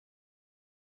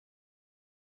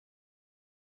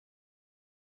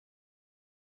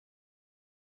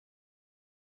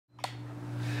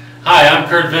Hi, I'm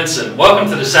Kurt Vincent. Welcome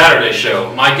to the Saturday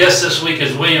Show. My guest this week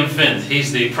is William Findt.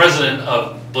 He's the president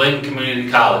of Bladen Community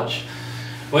College.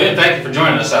 William, thank you for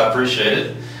joining us. I appreciate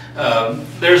it.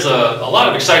 There's a lot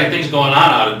of exciting things going on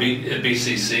out at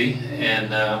BCC,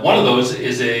 and one of those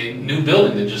is a new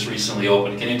building that just recently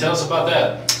opened. Can you tell us about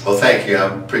that? Well, thank you.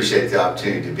 I appreciate the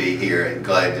opportunity to be here and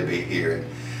glad to be here and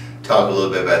talk a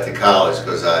little bit about the college,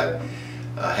 because I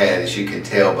had, as you can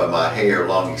tell by my hair,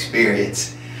 long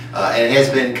experience. And it has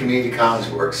been community college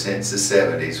work since the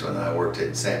 70s when I worked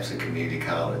at Sampson Community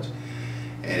College,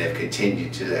 and have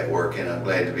continued to that work, and I'm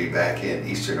glad to be back in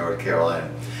Eastern North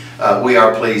Carolina. We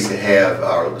are pleased to have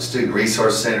our Student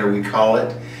Resource Center, we call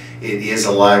it. It is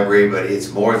a library, but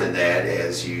it's more than that.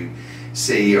 As you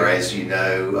see, or as you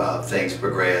know, things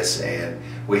progress, and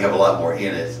we have a lot more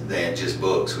in it than just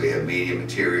books. We have media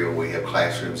material, we have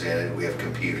classrooms in it, we have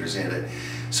computers in it.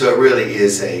 So it really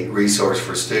is a resource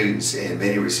for students in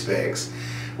many respects.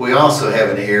 We also have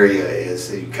an area as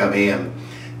you come in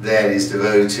that is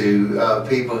devoted to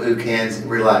people who can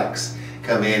relax.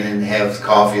 Come in and have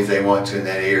coffee if they want to in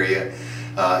that area,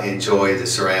 enjoy the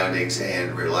surroundings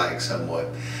and relax somewhat.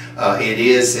 It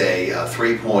is a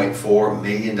 $3.4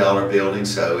 million building,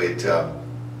 so it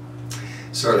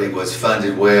certainly was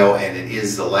funded well, and it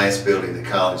is the last building the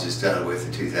college has done with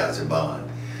the 2000 bond.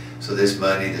 So this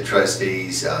money the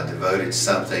trustees devoted to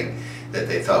something that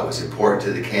they thought was important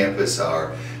to the campus.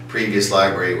 Our previous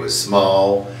library was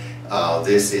small.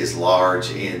 This is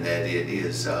large in that it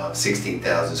is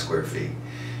 16,000 square feet.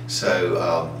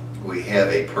 So we have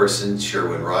a person,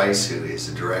 Sherwin Rice, who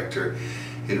is the director,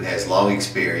 who has long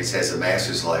experience, has a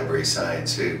master's in library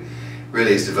science, who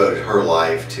really has devoted her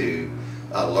life to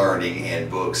learning and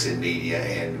books and media,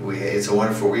 and it's a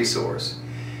wonderful resource.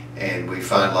 And we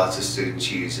find lots of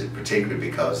students use it, particularly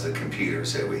because of the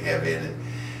computers that we have in it.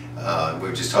 We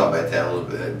were just talking about that a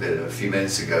little bit a few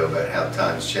minutes ago, about how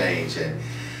times change. And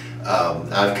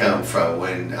I've come from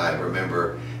when I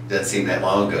remember, it doesn't seem that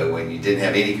long ago, when you didn't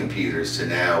have any computers, to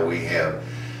now we have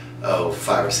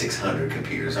 500 or 600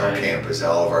 computers on campus.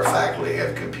 All of our faculty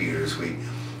have computers. We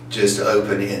just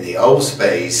opened in the old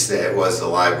space that was the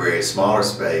library, a smaller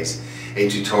space, a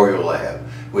tutorial lab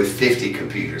with 50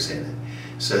 computers in it,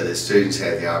 so that students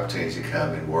have the opportunity to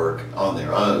come and work on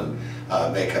their own,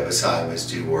 make up assignments,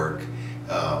 do work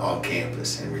on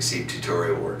campus, and receive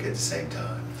tutorial work at the same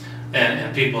time.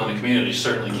 And people in the community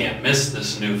certainly can't miss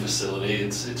this new facility.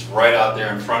 It's right out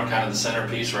there in front, kind of the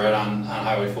centerpiece, right on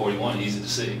Highway 41, easy to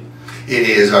see. It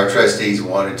is. Our trustees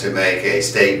wanted to make a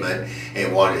statement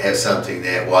and wanted to have something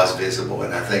that was visible,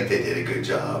 and I think they did a good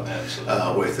job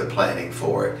with the planning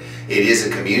for it. It is a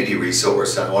community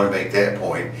resource. I want to make that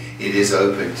point. It is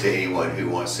open to anyone who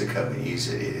wants to come and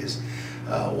use it. It is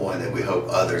one that we hope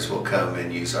others will come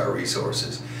and use our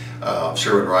resources.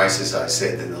 Sherwin Rice, as I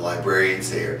said, and the librarians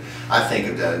there, I think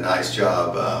have done a nice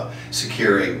job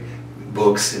securing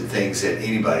books and things that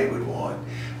anybody would want.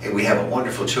 And we have a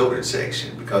wonderful children's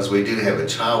section, because we do have a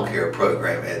child care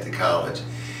program at the college.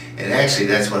 And actually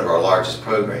that's one of our largest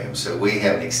programs. So we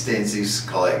have an extensive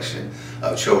collection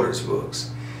of children's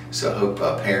books. So I hope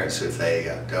parents, if they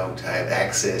don't have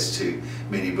access to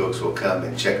many books, will come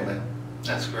and check them out.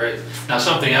 That's great. Now,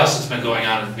 something else that's been going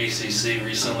on at BCC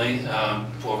recently,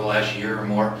 for the last year or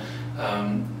more,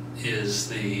 is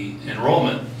the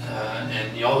enrollment,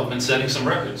 and y'all have been setting some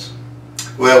records.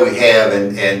 Well, we have,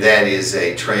 and that is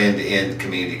a trend in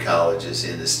community colleges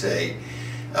in the state.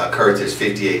 Kurt, there's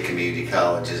 58 community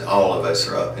colleges. All of us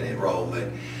are up in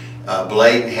enrollment.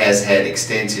 Bladen has had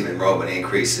extensive enrollment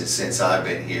increases since I've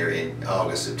been here in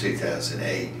August of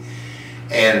 2008.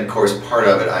 And of course, part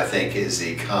of it, I think, is the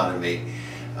economy.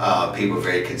 People are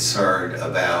very concerned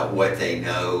about what they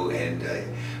know and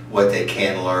what they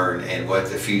can learn and what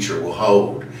the future will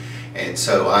hold. And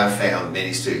so I've found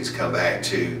many students come back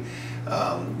to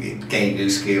gain new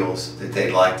skills that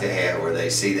they'd like to have, or they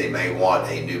see they may want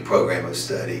a new program of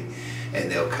study, and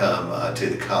they'll come to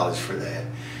the college for that.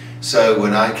 So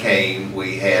when I came,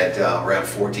 we had around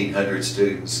 1,400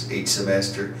 students each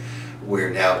semester.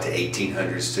 We're now up to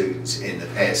 1,800 students in the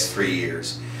past 3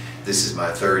 years. This is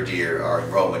my third year. Our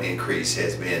enrollment increase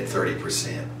has been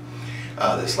 30%.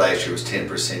 This last year was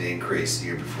 10% increase. The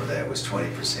year before that was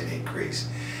 20% increase.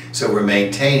 So we're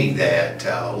maintaining that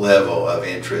level of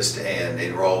interest and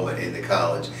enrollment in the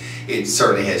college. It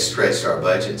certainly has stretched our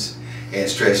budgets and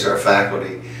stretched our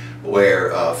faculty,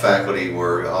 where faculty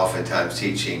were oftentimes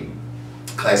teaching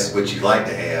classes which you'd like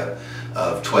to have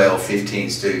of 12, 15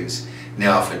 students.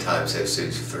 Now oftentimes have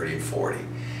students of 30 and 40.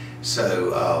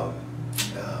 So,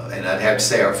 and I'd have to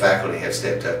say our faculty have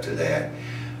stepped up to that.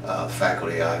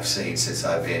 Faculty I've seen since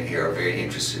I've been here are very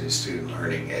interested in student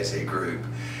learning as a group,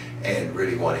 and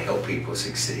really want to help people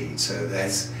succeed. So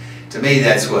that's, to me,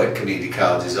 that's what community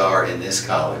colleges are. In this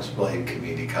college, Bladen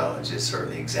Community College, is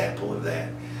certainly an example of that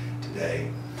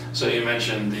today. So you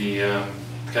mentioned the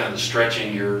kind of the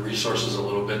stretching your resources a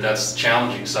little bit. That's the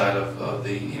challenging side of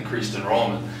the increased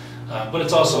enrollment, but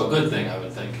it's also a good thing, I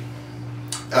would think.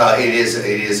 It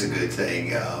is a good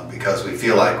thing because we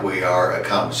feel like we are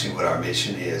accomplishing what our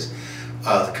mission is.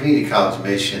 The community college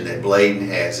mission that Bladen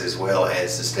has, as well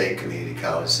as the state community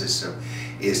college system,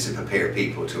 is to prepare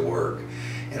people to work.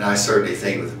 And I certainly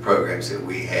think with the programs that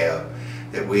we have,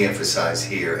 that we emphasize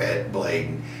here at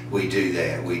Bladen, we do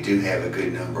that. We do have a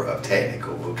good number of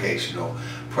technical, vocational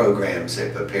programs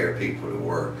that prepare people to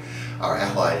work. Our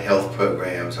allied health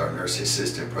programs, our nurse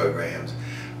assistant programs,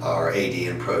 our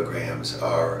ADN programs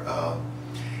are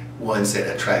ones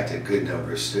that attract a good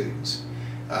number of students.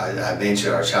 I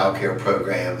mentioned our child care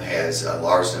program has a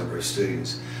large number of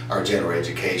students. Our general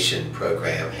education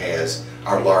program has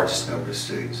our largest number of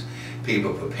students.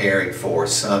 People preparing for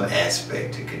some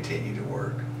aspect to continue to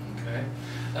work. Okay.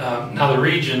 Now the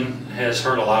region has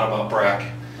heard a lot about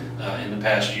BRAC in the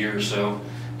past year or so,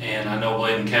 and I know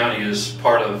Bladen County is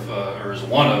part of, or is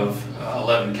one of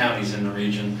 11 counties in the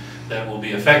region that will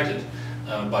be affected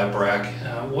by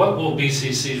BRAC. What will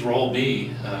BCC's role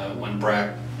be when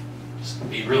BRAC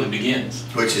really begins?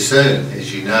 Which is soon,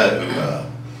 as you know,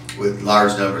 with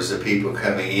large numbers of people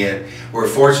coming in. We're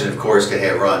fortunate, of course, to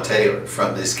have Ron Taylor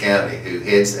from this county who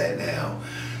heads that now.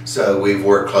 So we've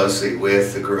worked closely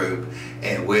with the group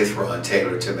and with Ron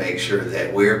Taylor to make sure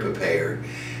that we're prepared.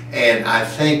 And I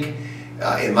think,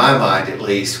 in my mind at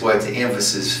least, what the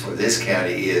emphasis for this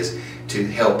county is to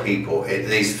help people, at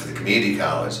least for the community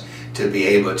college, to be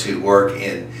able to work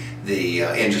in the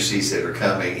industries that are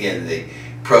coming, in the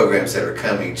programs that are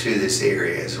coming to this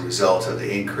area as a result of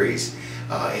the increase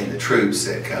in the troops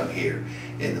that come here,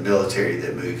 in the military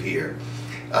that move here.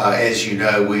 As you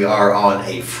know, we are on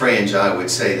a fringe. I would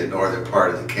say the northern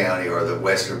part of the county or the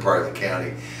western part of the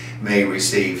county may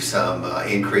receive some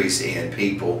increase in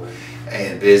people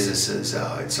and businesses.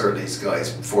 It certainly is,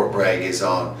 as Fort Bragg is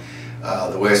on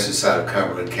the western side of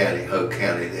Cumberland County, Hoke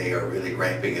County. They are really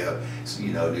ramping up.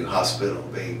 You know, new hospital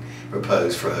being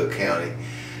proposed for Hoke County.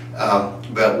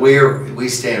 But we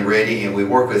stand ready, and we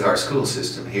work with our school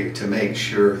system here to make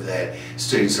sure that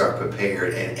students are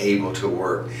prepared and able to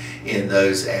work in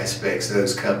those aspects,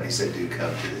 those companies that do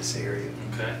come to this area.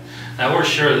 Okay. Now we're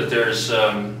sure that there's,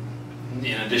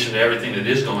 in addition to everything that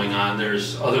is going on,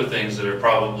 there's other things that are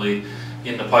probably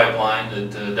in the pipeline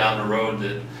that down the road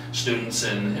that students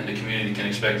and the community can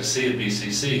expect to see at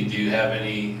BCC. Do you have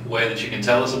any way that you can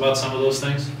tell us about some of those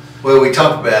things? Well, we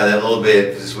talked about that a little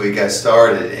bit as we got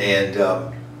started,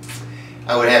 and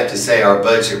I would have to say our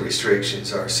budget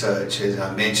restrictions are such, as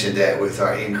I mentioned, that with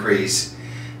our increase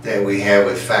that we have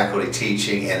with faculty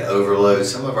teaching and overload.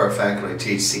 Some of our faculty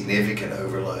teach significant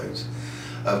overloads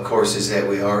of courses that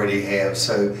we already have.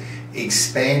 So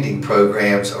expanding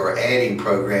programs or adding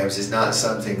programs is not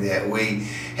something that we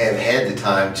have had the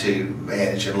time to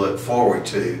manage and look forward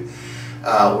to.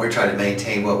 We're trying to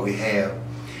maintain what we have.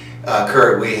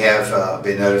 Kurt, we have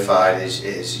been notified,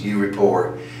 as you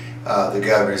report, the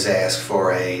governor's asked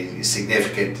for a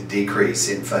significant decrease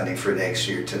in funding for next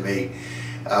year to meet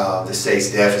the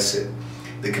state's deficit.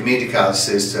 The community college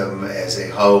system as a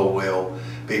whole will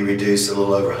be reduced a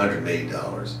little over $100 million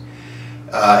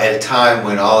at a time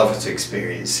when all of us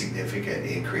experience significant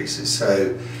increases.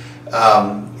 So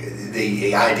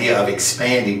the idea of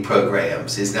expanding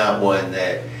programs is not one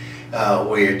that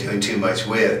we're doing too much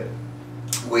with.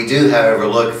 We do, however,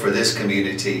 look for this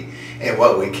community and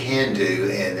what we can do,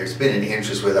 and there's been an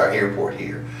interest with our airport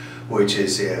here, which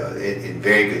is in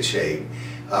very good shape,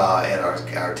 and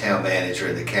our town manager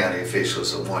and the county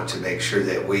officials want to make sure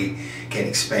that we can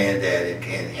expand that and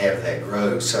can have that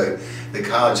grow. So the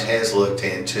college has looked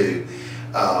into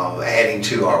adding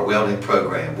to our welding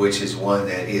program, which is one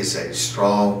that is a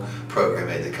strong program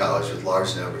at the college with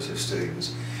large numbers of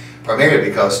students, primarily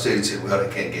because students in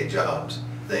welding can get jobs.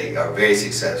 They are very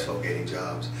successful getting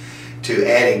jobs. To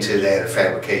adding to that a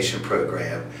fabrication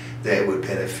program that would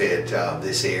benefit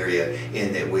this area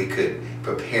in that we could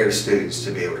prepare students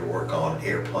to be able to work on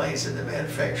airplanes and the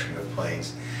manufacturing of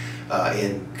planes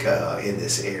in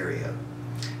this area.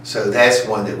 So that's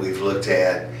one that we've looked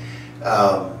at.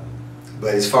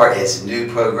 But as far as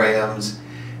new programs,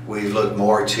 we've looked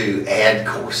more to add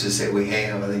courses that we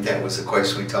have. I think that was the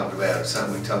question we talked about, or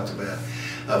something we talked about,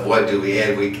 of what do we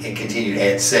add. We can continue to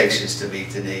add sections to meet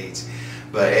the needs.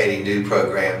 But adding new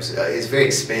programs is very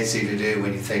expensive to do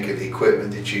when you think of the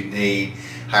equipment that you need,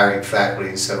 hiring faculty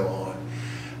and so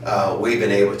on. We've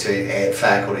been able to add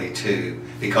faculty to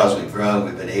because we've grown,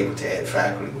 we've been able to add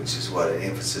faculty, which is what an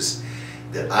emphasis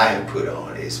that I have put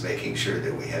on, is making sure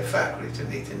that we have faculty to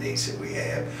meet the needs that we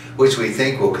have, which we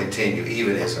think will continue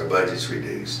even as our budget's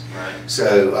reduced. Right.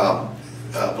 So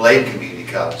Bladen Community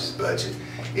College's budget,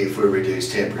 if we're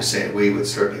reduced 10%, we would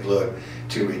certainly look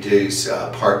to reduce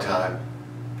part-time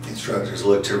instructors,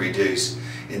 look to reduce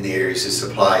in the areas of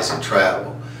supplies and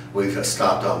travel. We've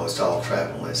stopped almost all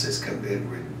travel unless it's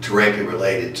directly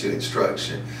related to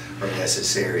instruction or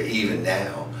necessary, even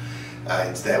now.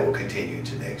 And that will continue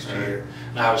into next year.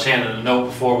 Now, I was handed a note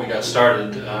before we got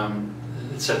started.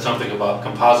 It said something about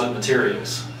composite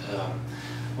materials.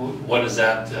 What is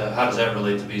that? How does that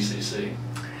relate to BCC?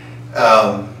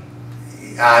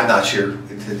 I'm not sure.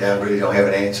 I really don't have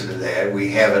an answer to that.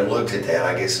 We haven't looked at that,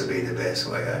 I guess would be the best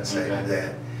way I'd say to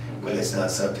that. But it's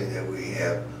not something that we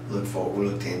have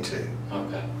looked into.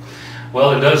 Okay.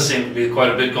 Well, it does seem to be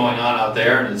quite a bit going on out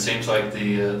there, and it seems like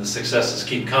the successes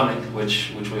keep coming,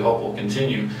 which we hope will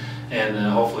continue, and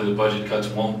hopefully the budget cuts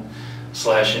won't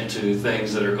slash into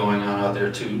things that are going on out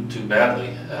there too badly,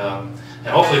 and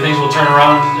hopefully things will turn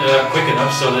around quick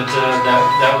enough so that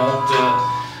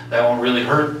that won't really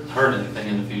hurt anything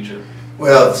in the future.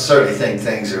 Well, certainly think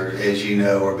things are, as you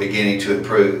know, are beginning to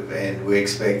improve, and we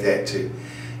expect that to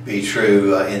be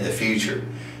true in the future.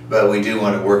 But we do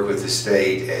want to work with the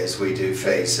state as we do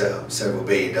face several $1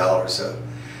 billion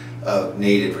of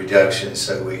needed reductions,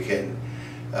 so we can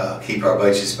keep our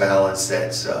budgets balanced.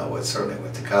 That's certainly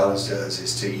what the college does,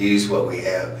 is to use what we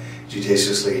have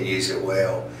judiciously and use it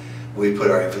well. We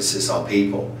put our emphasis on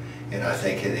people, and I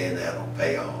think in the end that'll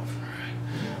pay off.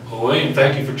 Well, William,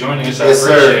 thank you for joining us. Yes, I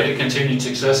appreciate sir. it. Continued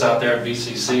success out there at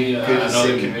BCC. I know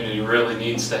the community really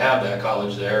needs to have that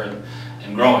college there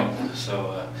and growing.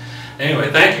 So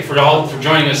anyway, thank you for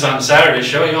joining us on the Saturday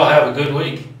show. You all have a good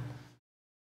week.